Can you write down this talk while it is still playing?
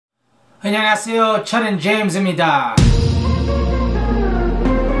안녕하세요. 저는 제임스입니다.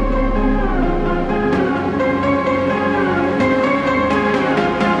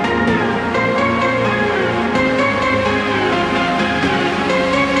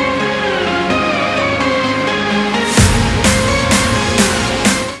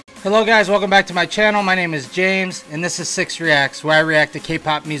 Hello guys, welcome back to my channel. My name is James and this is 6 Reacts, where I react to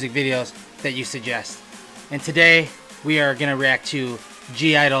K-pop music videos that you suggest. And today we are going to react to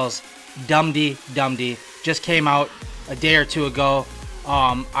Gi-dle's DUMDi DUMDi. Just came out a day or two ago.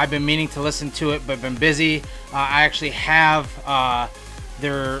 I've been meaning to listen to it but been busy. I actually have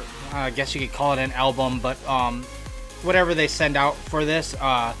their, I guess you could call it an album, but whatever they send out for this.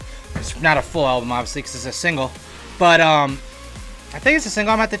 It's not a full album obviously because it's a single, but I think it's a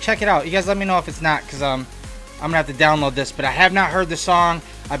single. I'm gonna have to check it out. You guys let me know if it's not, because I'm gonna have to download this, but I have not heard the song.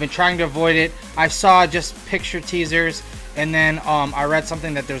 I've been trying to avoid it. I saw just picture teasers, and then I read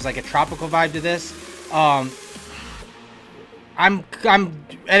something that there's like a tropical vibe to this. I'm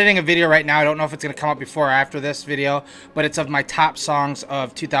editing a video right now. I don't know if it's gonna come up before or after this video, but it's of my top songs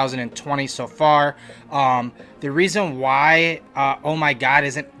of 2020 so far. The reason why Oh My God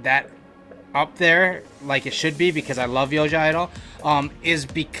isn't that up there like it should be, because I love Gi-dle, is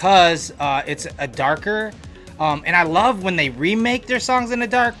because it's a darker, and I love when they remake their songs in the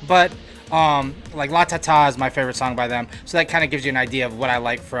dark, but like La Ta Ta is my favorite song by them, so that kind of gives you an idea of what I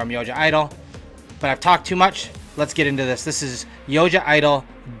like from Gi-dle. But I've talked too much. Let's get into this. This is Gi-dle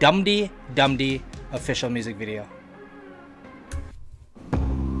DUMDi DUMDi official music video.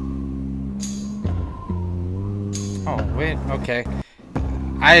 Oh wait, okay,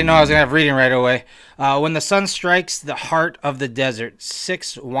 I didn't know I was going to have reading right away. When the sun strikes the heart of the desert,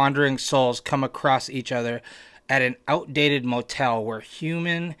 6 wandering souls come across each other at an outdated motel where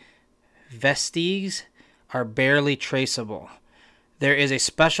human vestiges are barely traceable. There is a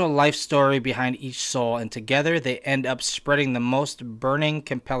special life story behind each soul, and together they end up spreading the most burning,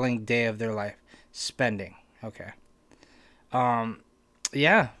 compelling day of their life. Spending. Okay.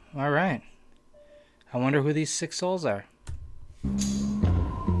 Yeah, alright. I wonder who these 6 souls are.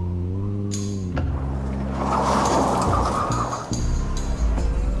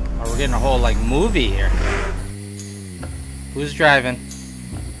 We're getting a whole like movie here. Who's driving?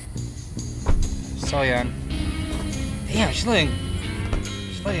 Soyeon. Damn, she's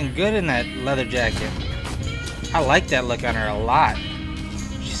looking good in that leather jacket. I like that look on her a lot.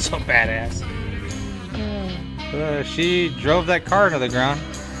 She's so badass. She drove that car into the ground.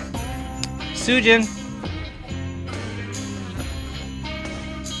 Soojin.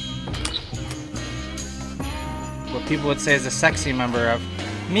 What people would say is a sexy member of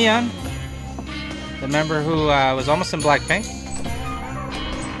Miyeon, the member who was almost in Blackpink.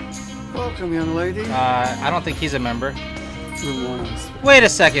 Welcome, young lady. I don't think he's a member. Wait a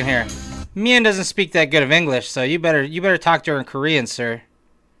second here. Miyeon doesn't speak that good of English, so you better talk to her in Korean, sir.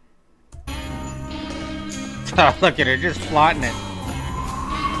 Oh, look at her, just flaunting it.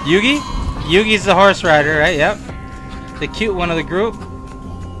 Yugi? Yugi's the horse rider, right? Yep. The cute one of the group.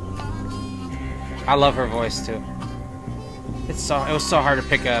 I love her voice too. It was so hard to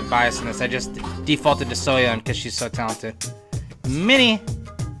pick a bias in this. I just defaulted to Soyeon because she's so talented. Minnie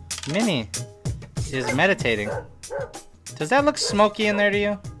is meditating. Does that look smoky in there to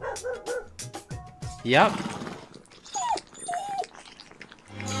you? Yep.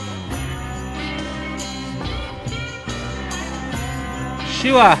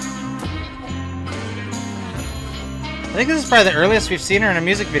 Shua. I think this is probably the earliest we've seen her in a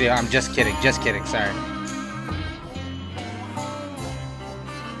music video. I'm just kidding, sorry.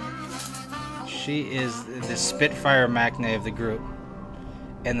 She is the Spitfire Maknae of the group.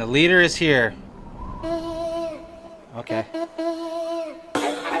 And the leader is here. Okay.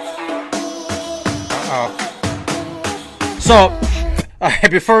 Uh-oh. So,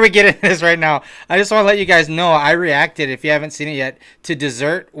 alright, before we get into this right now, I just want to let you guys know I reacted, if you haven't seen it yet, to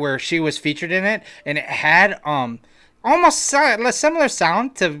Dessert, where she was featured in it, and it had almost a similar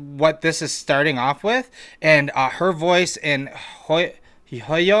sound to what this is starting off with, and her voice and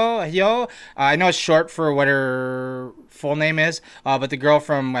Hyo, I know it's short for what her full name is, but the girl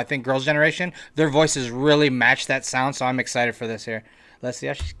from, I think, Girls' Generation, their voices really match that sound, so I'm excited for this here. Let's see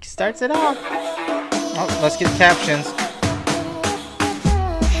how she starts it off. Oh, let's get captions.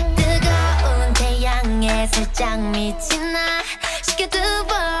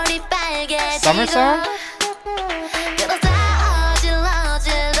 Summer song?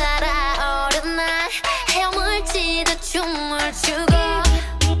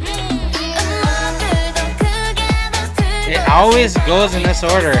 It always goes in this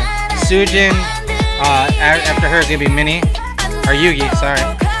order. Soojin, after her is gonna be Minnie, or Yugi, sorry.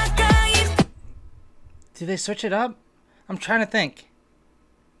 Do they switch it up? I'm trying to think.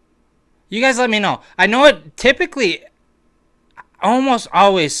 You guys let me know. I know it typically, almost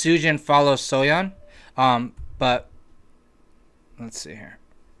always Sujin follows Soyeon. But let's see here.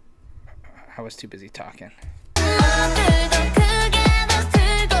 I was too busy talking.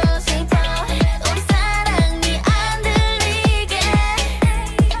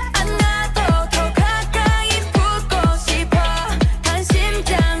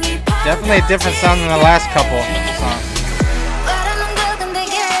 Definitely a different sound than the last couple songs.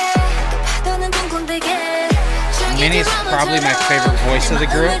 Minnie's probably my favorite voice of the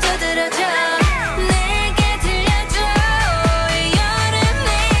group.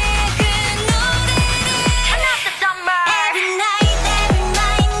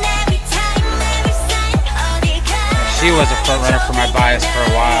 She was a front runner for my bias for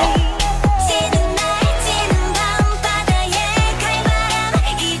a while.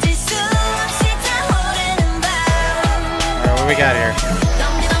 Alright, what we got here?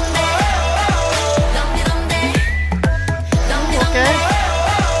 Okay.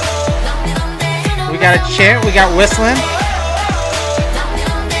 We got a chant, we got whistling.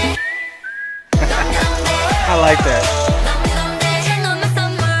 I like that.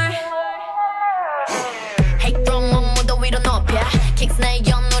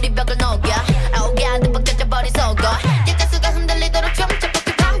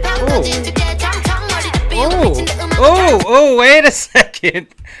 Oh, wait a second.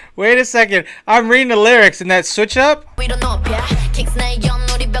 Wait a second. I'm reading the lyrics and that switch up.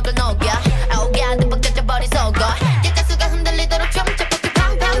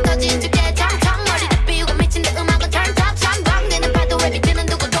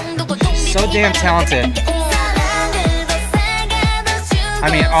 So damn talented. I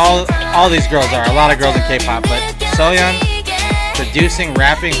mean, all these girls are. A lot of girls in K-pop, but Soyeon, producing,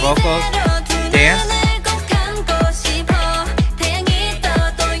 rapping, vocals, dance.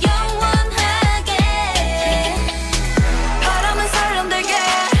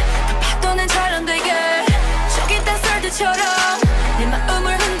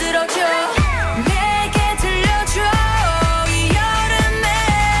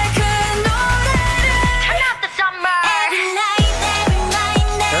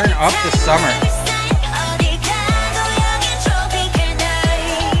 Turn up the summer.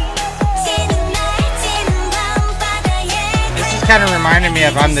 This is kind of reminding me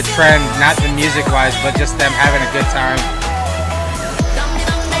of I'm the Trend, not the music wise, but just them having a good time.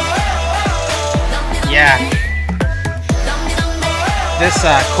 Yeah. This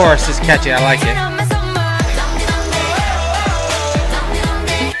chorus is catchy, I like it.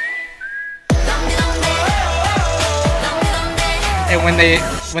 And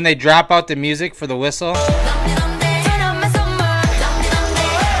when they drop out the music for the whistle, I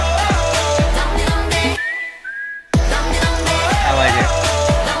like it.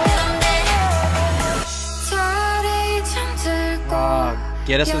 Oh,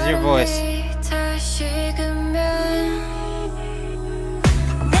 get us with your voice.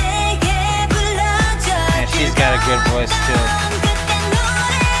 And she's got a good voice too.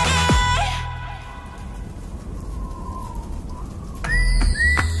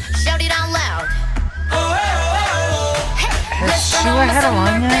 Shua had a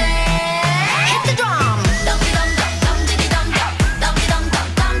line yet?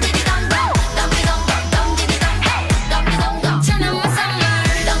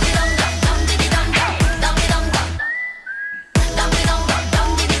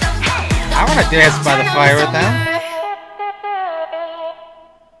 I want to dance by the fire with them.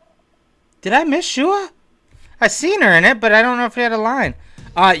 Did I miss Shua? I seen her in it, but I don't know if she had a line.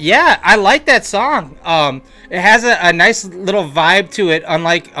 Yeah, I like that song. It has a nice little vibe to it,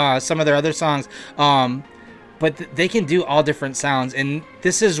 unlike some of their other songs. But they can do all different sounds, and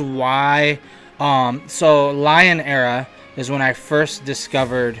this is why. So Lion era is when I first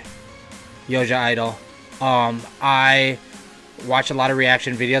discovered Yoja Idol. I watched a lot of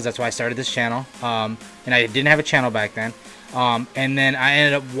reaction videos. That's why I started this channel. And I didn't have a channel back then. And then I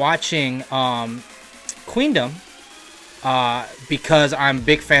ended up watching Queendom. Because I'm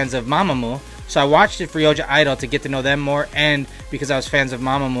big fans of Mamamoo, so I watched it for Yoja Idol to get to know them more, and because I was fans of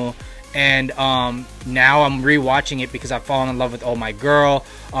Mamamoo, and now I'm rewatching it because I've fallen in love with Oh My Girl.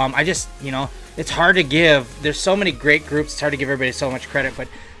 I just, you know, it's hard to give. There's so many great groups. It's hard to give everybody so much credit, but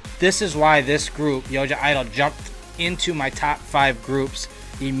this is why this group, Yoja Idol, jumped into my top 5 groups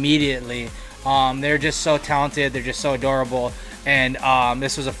immediately. They're just so talented. They're just so adorable, and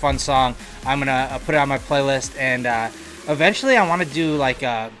this was a fun song. I'm gonna put it on my playlist, and eventually I want to do like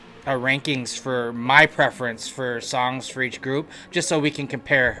rankings for my preference for songs for each group, just so we can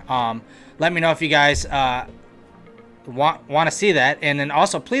compare. Let me know if you guys want to see that, and then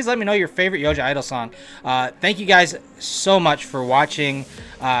also please let me know your favorite Yoja Idol song. Thank you guys so much for watching.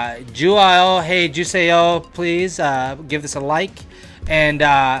 Juao, hey Juseo, please give this a like, and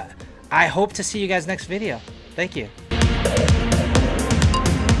I hope to see you guys next video. Thank you.